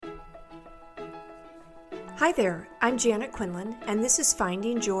Hi there, I'm Janet Quinlan, and this is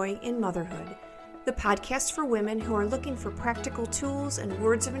Finding Joy in Motherhood, the podcast for women who are looking for practical tools and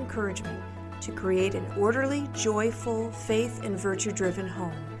words of encouragement to create an orderly, joyful, faith and virtue-driven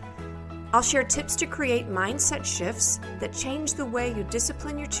home. I'll share tips to create mindset shifts that change the way you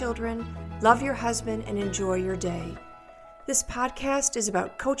discipline your children, love your husband, and enjoy your day. This podcast is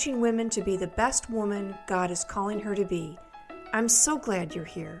about coaching women to be the best woman God is calling her to be. I'm so glad you're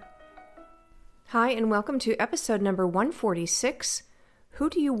here. Hi, and welcome to episode number 146, Who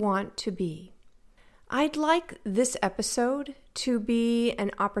Do You Want to Be? I'd like this episode to be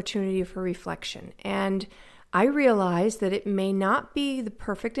an opportunity for reflection, and I realize that it may not be the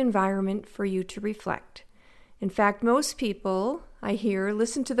perfect environment for you to reflect. In fact, most people I hear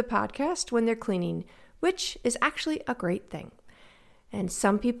listen to the podcast when they're cleaning, which is actually a great thing. And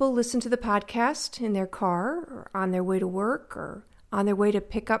some people listen to the podcast in their car or on their way to work or on their way to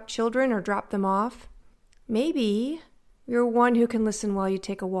pick up children or drop them off. Maybe you're one who can listen while you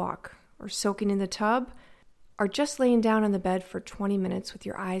take a walk or soaking in the tub or just laying down on the bed for 20 minutes with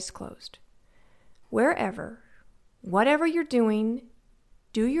your eyes closed. Wherever, whatever you're doing,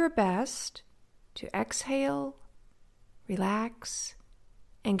 do your best to exhale, relax,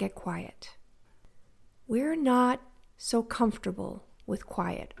 and get quiet. We're not so comfortable with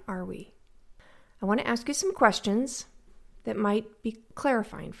quiet, are we? I want to ask you some questions that might be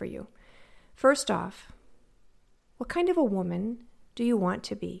clarifying for you. First off, what kind of a woman do you want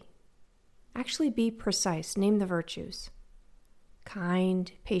to be? Actually be precise. Name the virtues.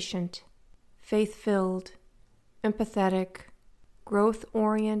 Kind, patient, faith-filled, empathetic,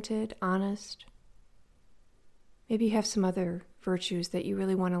 growth-oriented, honest. Maybe you have some other virtues that you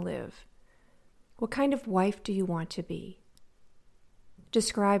really want to live. What kind of wife do you want to be?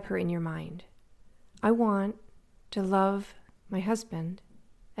 Describe her in your mind. I want to love my husband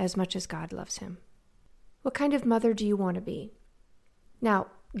as much as God loves him. What kind of mother do you want to be? Now,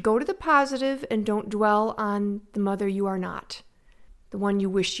 go to the positive and don't dwell on the mother you are not, the one you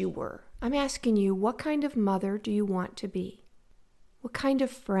wish you were. I'm asking you, what kind of mother do you want to be? What kind of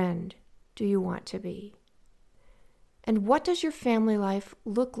friend do you want to be? And what does your family life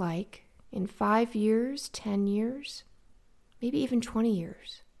look like in 5 years, 10 years, maybe even 20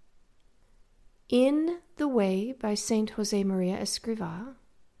 years? In The Way by Saint Josemaria Escrivá,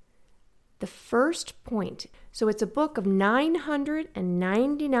 the first point, so it's a book of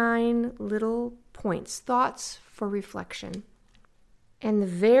 999 little points, thoughts for reflection. And the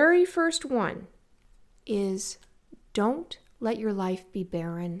very first one is, don't let your life be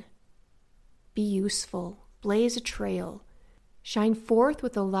barren. Be useful, blaze a trail, shine forth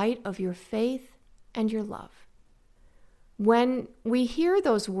with the light of your faith and your love. When we hear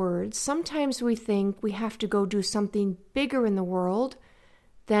those words, sometimes we think we have to go do something bigger in the world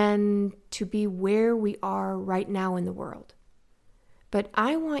than to be where we are right now in the world. But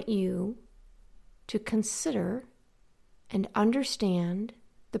I want you to consider and understand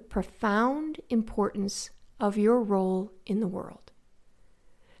the profound importance of your role in the world.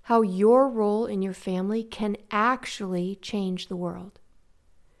 How your role in your family can actually change the world.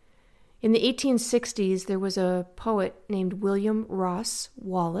 In the 1860s, there was a poet named William Ross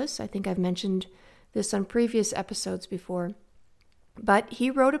Wallace. I think I've mentioned this on previous episodes before. But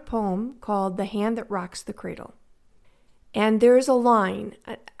he wrote a poem called The Hand That Rocks the Cradle. And there's a line.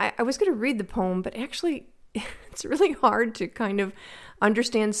 I was going to read the poem, but actually it's really hard to kind of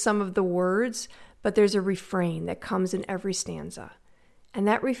understand some of the words. But there's a refrain that comes in every stanza. And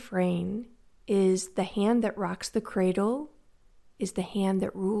that refrain is, the hand that rocks the cradle is the hand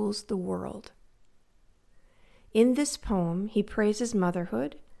that rules the world. In this poem, he praises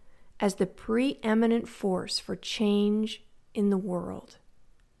motherhood as the preeminent force for change in the world.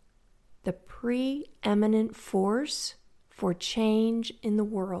 The preeminent force for change in the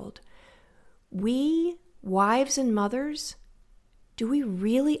world. We, wives and mothers, do we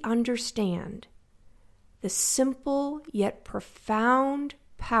really understand the simple yet profound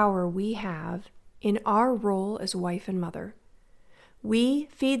power we have in our role as wife and mother? We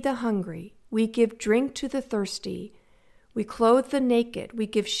feed the hungry, we give drink to the thirsty, we clothe the naked, we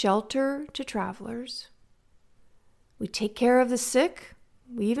give shelter to travelers. We take care of the sick,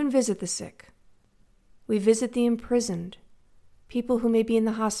 we even visit the sick. We visit the imprisoned, people who may be in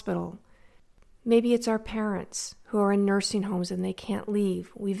the hospital. Maybe it's our parents who are in nursing homes and they can't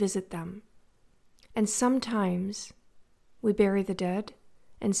leave, we visit them. And sometimes we bury the dead,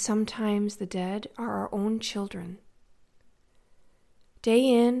 and sometimes the dead are our own children. Day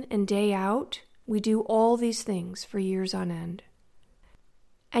in and day out, we do all these things for years on end.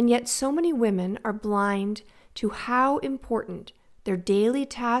 And yet so many women are blind to how important their daily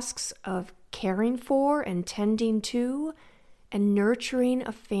tasks of caring for and tending to and nurturing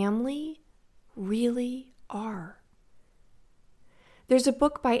a family really are. There's a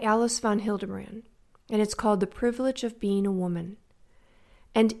book by Alice von Hildebrand, and it's called The Privilege of Being a Woman.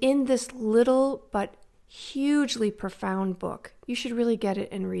 And in this little but hugely profound book, you should really get it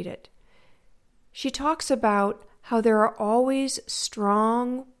and read it. She talks about how there are always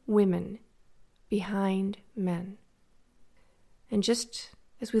strong women behind men. And just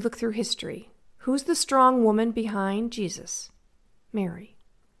as we look through history, who's the strong woman behind Jesus? Mary.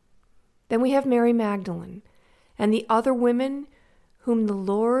 Then we have Mary Magdalene and the other women whom the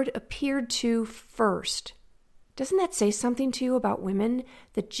Lord appeared to first. Doesn't that say something to you about women?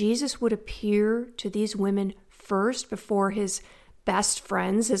 That Jesus would appear to these women first before his best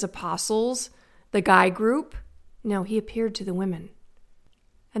friends, his apostles, the guy group? No, he appeared to the women.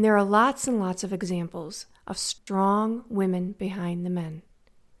 And there are lots and lots of examples of strong women behind the men.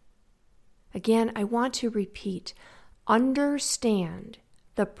 Again, I want to repeat, understand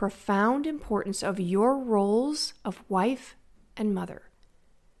the profound importance of your roles of wife and mother.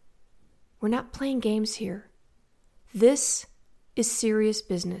 We're not playing games here. This is serious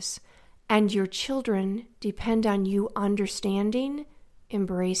business, and your children depend on you understanding,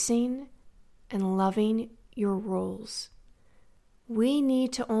 embracing, and loving your roles. We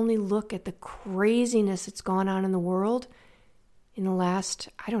need to only look at the craziness that's gone on in the world in the last,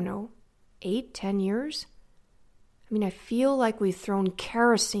 8-10 years. I feel like we've thrown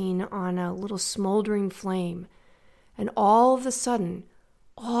kerosene on a little smoldering flame, and all of a sudden,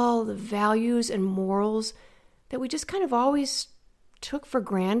 all the values and morals that we just kind of always took for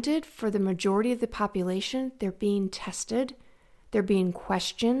granted for the majority of the population, they're being tested, they're being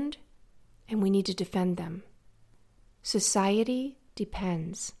questioned, and we need to defend them. Society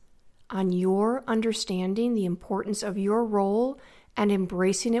depends on your understanding the importance of your role and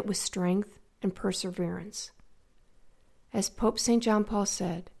embracing it with strength and perseverance. As Pope St. John Paul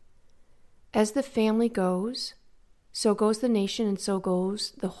said, as the family goes, so goes the nation and so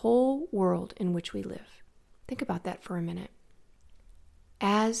goes the whole world in which we live. Think about that for a minute.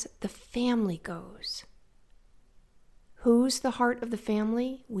 As the family goes. Who's the heart of the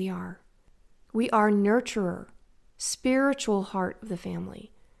family? We are. We are nurturer, spiritual heart of the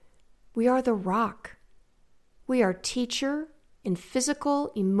family. We are the rock. We are teacher in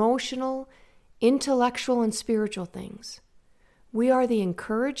physical, emotional, intellectual, and spiritual things. We are the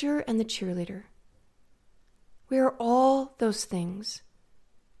encourager and the cheerleader. We are all those things.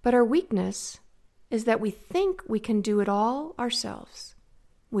 But our weakness is that we think we can do it all ourselves.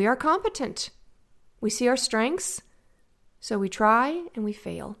 We are competent. We see our strengths, so we try and we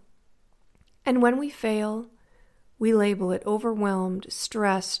fail. And when we fail, we label it overwhelmed,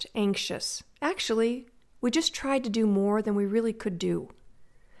 stressed, anxious. Actually, we just tried to do more than we really could do.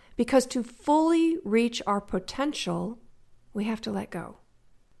 Because to fully reach our potential, we have to let go.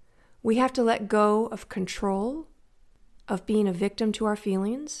 We have to let go of control, of being a victim to our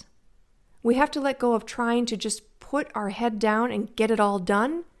feelings. We have to let go of trying to just put our head down and get it all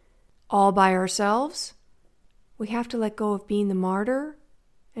done, all by ourselves. We have to let go of being the martyr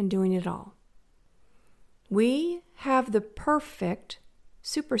and doing it all. We have the perfect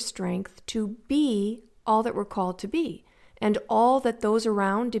super strength to be all that we're called to be, and all that those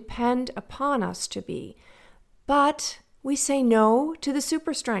around depend upon us to be. But we say no to the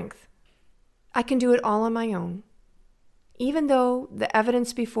super strength. I can do it all on my own. Even though the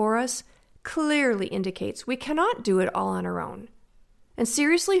evidence before us clearly indicates we cannot do it all on our own. And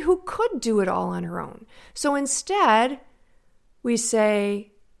seriously, who could do it all on her own? So instead, we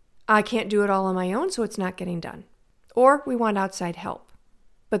say, I can't do it all on my own, so it's not getting done. Or we want outside help.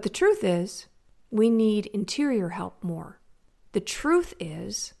 But the truth is, we need interior help more. The truth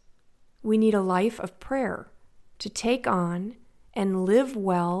is, we need a life of prayer to take on and live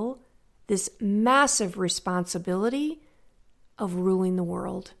well this massive responsibility of ruling the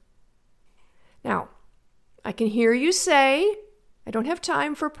world. Now, I can hear you say, I don't have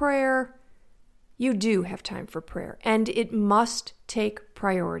time for prayer. You do have time for prayer, and it must take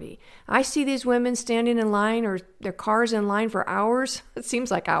priority. I see these women standing in line or their cars in line for hours. It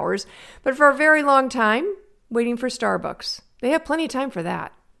seems like hours, but for a very long time, waiting for Starbucks. They have plenty of time for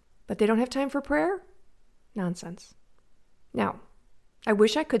that, but they don't have time for prayer? Nonsense. Now, I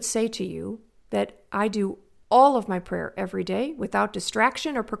wish I could say to you that I do all of my prayer every day without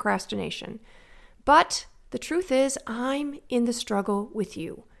distraction or procrastination. But the truth is, I'm in the struggle with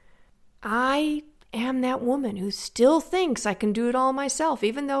you. I am that woman who still thinks I can do it all myself,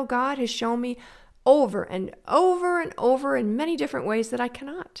 even though God has shown me over and over and over in many different ways that I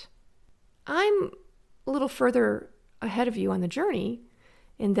cannot. I'm a little further ahead of you on the journey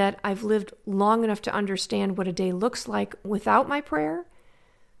in that I've lived long enough to understand what a day looks like without my prayer,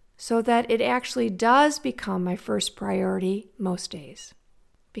 so that it actually does become my first priority most days.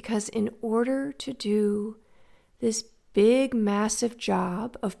 Because in order to do this big, massive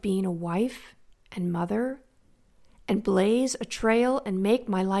job of being a wife and mother and blaze a trail and make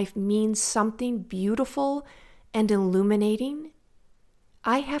my life mean something beautiful and illuminating,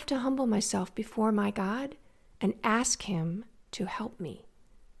 I have to humble myself before my God and ask Him to help me.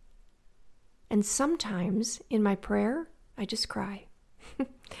 And sometimes in my prayer, I just cry.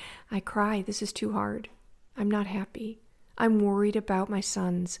 I cry, this is too hard. I'm not happy. I'm worried about my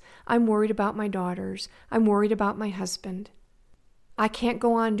sons. I'm worried about my daughters. I'm worried about my husband. I can't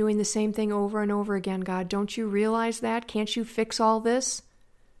go on doing the same thing over and over again, God. Don't you realize that? Can't you fix all this?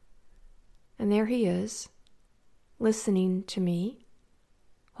 And there He is, listening to me,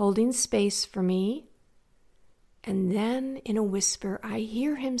 holding space for me. And then in a whisper, I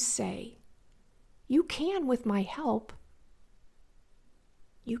hear Him say, "You can with my help.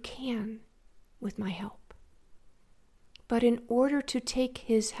 You can with my help. But in order to take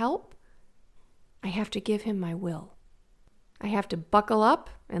His help, I have to give Him my will. I have to buckle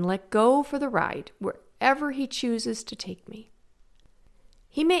up and let go for the ride, wherever He chooses to take me."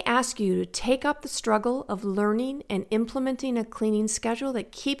 He may ask you to take up the struggle of learning and implementing a cleaning schedule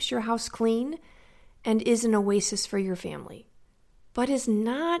that keeps your house clean and is an oasis for your family, but is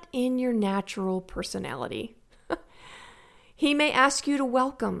not in your natural personality. He may ask you to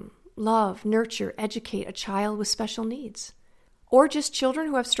welcome, love, nurture, educate a child with special needs, or just children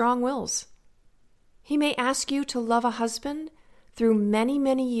who have strong wills. He may ask you to love a husband through many,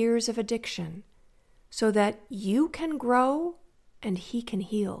 many years of addiction so that you can grow and he can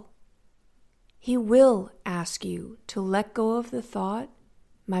heal. He will ask you to let go of the thought,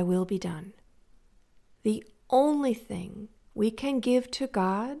 "My will be done." The only thing we can give to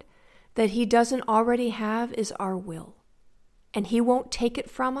God that He doesn't already have is our will. And He won't take it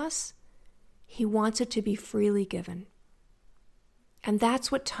from us. He wants it to be freely given. And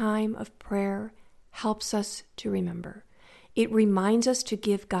that's what time of prayer helps us to remember. It reminds us to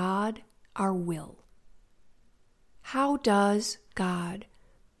give God our will. How does God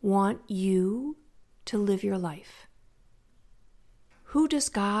want you to live your life? Who does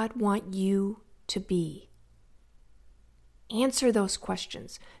God want you to be? Answer those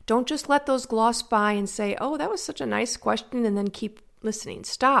questions. Don't just let those gloss by and say, "Oh, that was such a nice question," and then keep listening.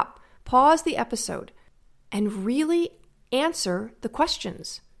 Stop. Pause the episode and really answer the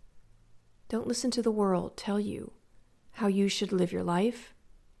questions. Don't listen to the world tell you how you should live your life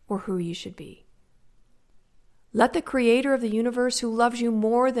or who you should be. Let the Creator of the universe, who loves you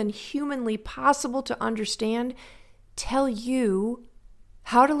more than humanly possible to understand, tell you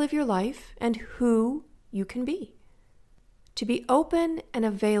how to live your life and who you can be. To be open and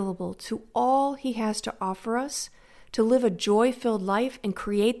available to all He has to offer us, to live a joy-filled life and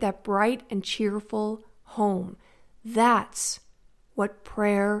create that bright and cheerful home. That's what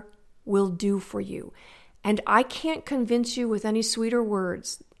prayer will do for you. And I can't convince you with any sweeter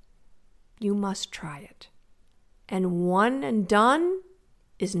words. You must try it. And one and done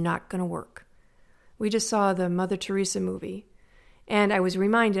is not going to work. We just saw the Mother Teresa movie, and I was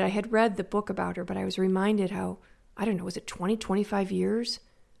reminded, I had read the book about her, but I was reminded how, I don't know, was it 20, 25 years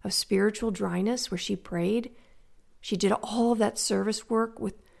of spiritual dryness where she prayed? She did all of that service work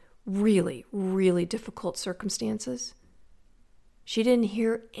with really, really difficult circumstances. She didn't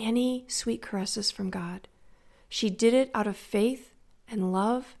hear any sweet caresses from God. She did it out of faith and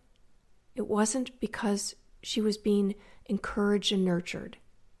love. It wasn't because she was being encouraged and nurtured.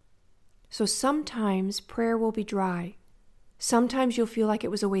 So sometimes prayer will be dry. Sometimes you'll feel like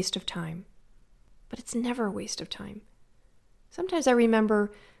it was a waste of time. But it's never a waste of time. Sometimes I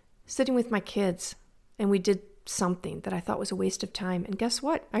remember sitting with my kids and we did something that I thought was a waste of time. And guess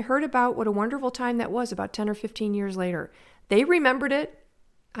what? I heard about what a wonderful time that was about 10 or 15 years later. They remembered it.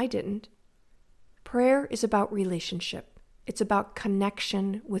 I didn't. Prayer is about relationship. It's about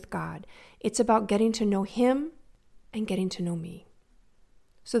connection with God. It's about getting to know Him and getting to know me.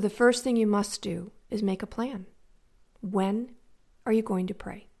 So the first thing you must do is make a plan. When are you going to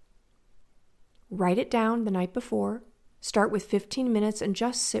pray? Write it down the night before. Start with 15 minutes and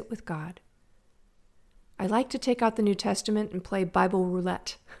just sit with God. I like to take out the New Testament and play Bible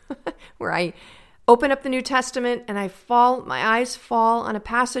roulette, where I open up the New Testament and my eyes fall on a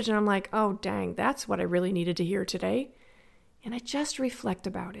passage and I'm like, oh dang, that's what I really needed to hear today. And I just reflect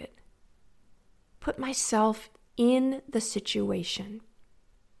about it. Put myself in the situation.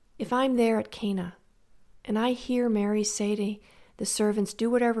 If I'm there at Cana and I hear Mary say to the servants,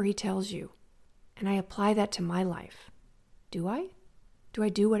 do whatever He tells you, and I apply that to my life, do I? Do I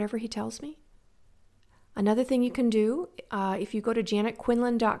do whatever he tells me? Another thing you can do, if you go to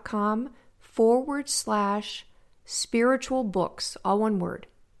janetquinlan.com/spiritual books, all one word,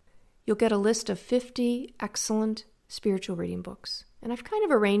 you'll get a list of 50 excellent spiritual reading books. And I've kind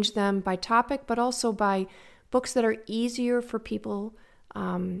of arranged them by topic, but also by books that are easier for people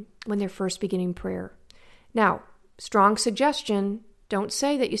when they're first beginning prayer. Now, strong suggestion, don't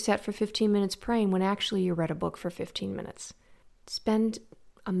say that you sat for 15 minutes praying when actually you read a book for 15 minutes. Spend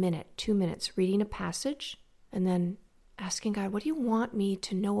a minute, 2 minutes reading a passage and then asking God, what do you want me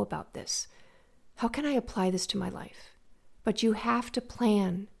to know about this? How can I apply this to my life? But you have to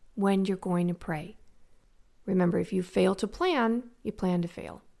plan when you're going to pray. Remember, if you fail to plan, you plan to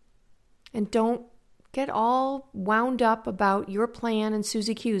fail. And don't get all wound up about your plan and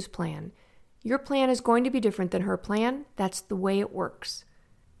Susie Q's plan. Your plan is going to be different than her plan. That's the way it works.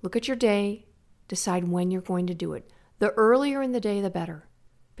 Look at your day, decide when you're going to do it. The earlier in the day, the better,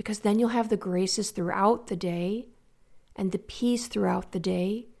 because then you'll have the graces throughout the day and the peace throughout the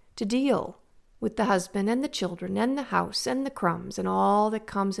day to deal with the husband and the children and the house and the crumbs and all that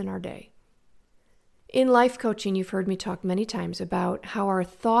comes in our day. In life coaching, you've heard me talk many times about how our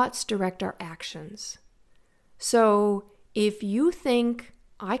thoughts direct our actions. So if you think,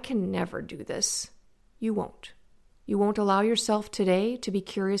 I can never do this, you won't. You won't allow yourself today to be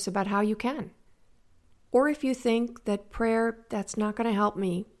curious about how you can. Or if you think that prayer, that's not going to help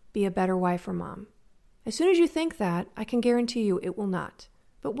me be a better wife or mom. As soon as you think that, I can guarantee you it will not.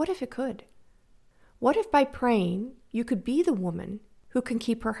 But what if it could? What if by praying, you could be the woman who can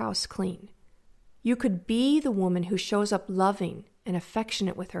keep her house clean? You could be the woman who shows up loving and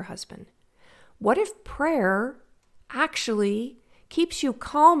affectionate with her husband. What if prayer actually keeps you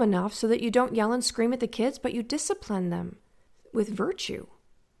calm enough so that you don't yell and scream at the kids, but you discipline them with virtue,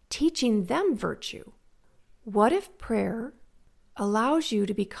 teaching them virtue? What if prayer allows you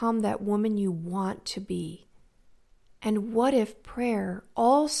to become that woman you want to be? And what if prayer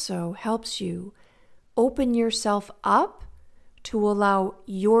also helps you open yourself up to allow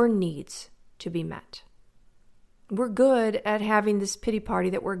your needs to be met? We're good at having this pity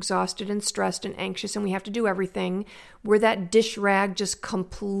party that we're exhausted and stressed and anxious and we have to do everything. We're that dish rag just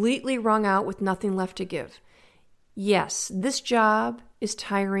completely wrung out with nothing left to give. Yes, this job is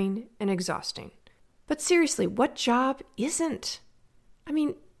tiring and exhausting. But seriously, what job isn't? I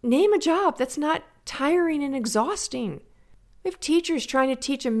mean, name a job that's not tiring and exhausting. We have teachers trying to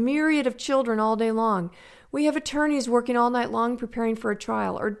teach a myriad of children all day long. We have attorneys working all night long preparing for a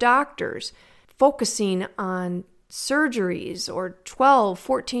trial, or doctors focusing on surgeries, or 12,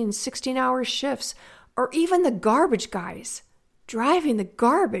 14, 16-hour shifts, or even the garbage guys driving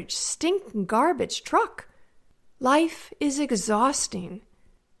the stinking garbage truck. Life is exhausting,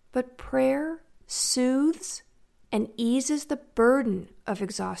 but prayer soothes and eases the burden of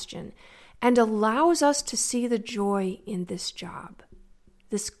exhaustion and allows us to see the joy in this job,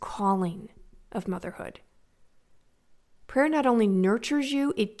 this calling of motherhood. Prayer not only nurtures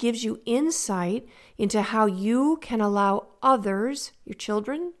you, it gives you insight into how you can allow others, your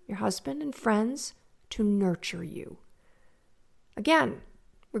children, your husband, and friends, to nurture you. Again,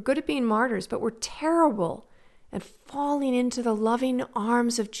 we're good at being martyrs, but we're terrible at falling into the loving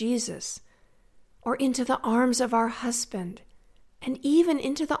arms of Jesus, or into the arms of our husband, and even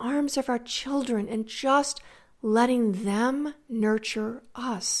into the arms of our children, and just letting them nurture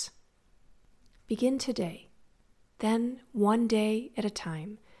us. Begin today. Then one day at a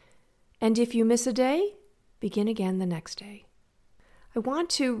time. And if you miss a day, begin again the next day. I want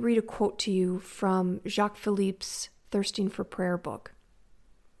to read a quote to you from Jacques Philippe's Thirsting for Prayer book.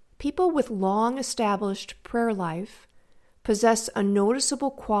 People with long-established prayer life possess a noticeable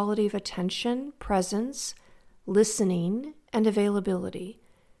quality of attention, presence, listening, and availability,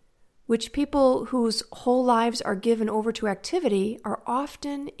 which people whose whole lives are given over to activity are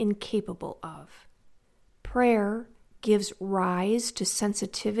often incapable of. Prayer gives rise to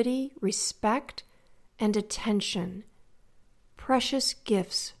sensitivity, respect, and attention, precious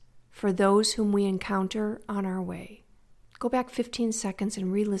gifts for those whom we encounter on our way. Go back 15 seconds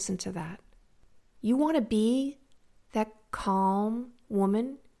and re-listen to that. You want to be that calm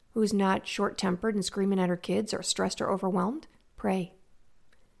woman who's not short-tempered and screaming at her kids or stressed or overwhelmed? Pray.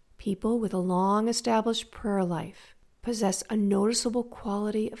 People with a long-established prayer life possess a noticeable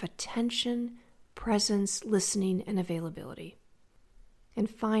quality of attention, presence, listening, and availability. And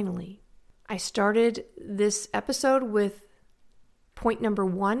finally, I started this episode with point number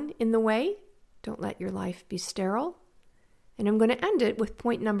 1 in the way. Don't let your life be sterile. And I'm going to end it with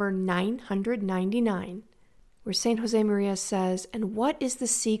point number 999, where St. Josemaria says, and what is the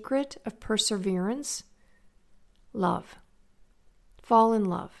secret of perseverance? Love. fall in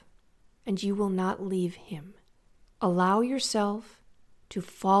love, and you will not leave Him. Allow yourself to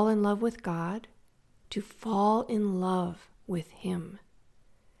fall in love with God, to fall in love with Him,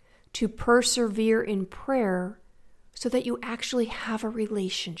 to persevere in prayer so that you actually have a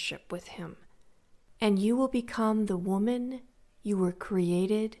relationship with Him, and you will become the woman you were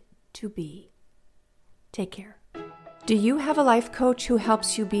created to be. Take care. Do you have a life coach who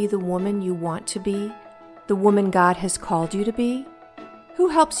helps you be the woman you want to be, the woman God has called you to be? Who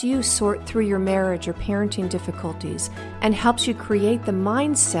helps you sort through your marriage or parenting difficulties and helps you create the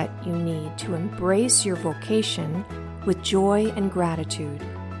mindset you need to embrace your vocation with joy and gratitude?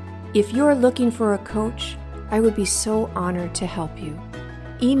 If you're looking for a coach, I would be so honored to help you.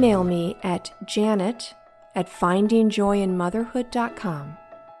 Email me at janet@findingjoyinmotherhood.com.